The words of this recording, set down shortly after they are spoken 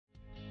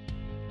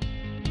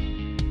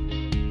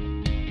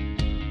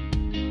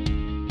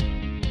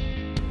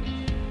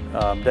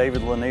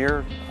David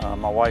Lanier.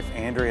 My wife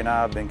Andrea and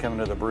I have been coming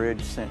to the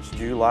Bridge since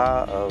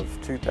July of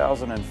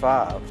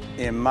 2005.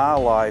 In my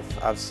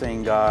life, I've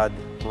seen God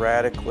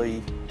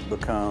radically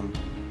become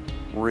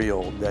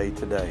real day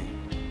to day.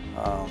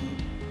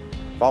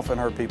 I've often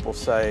heard people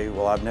say,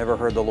 well, I've never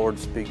heard the Lord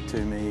speak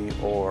to me,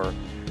 or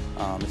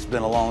it's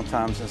been a long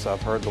time since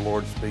I've heard the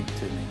Lord speak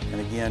to me.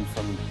 And again,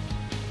 from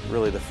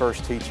really the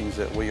first teachings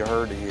that we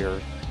heard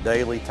here,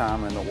 daily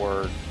time in the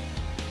Word,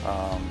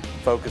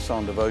 focus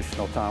on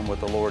devotional time with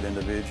the Lord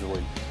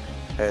individually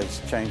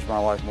has changed my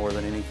life more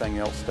than anything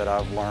else that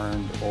I've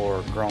learned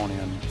or grown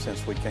in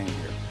since we came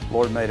here. The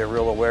Lord made it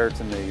real aware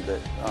to me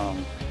that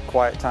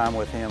quiet time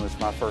with Him is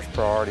my first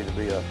priority to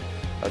be a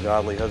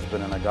godly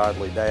husband and a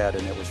godly dad,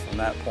 and it was from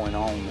that point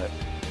on that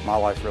my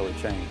life really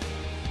changed.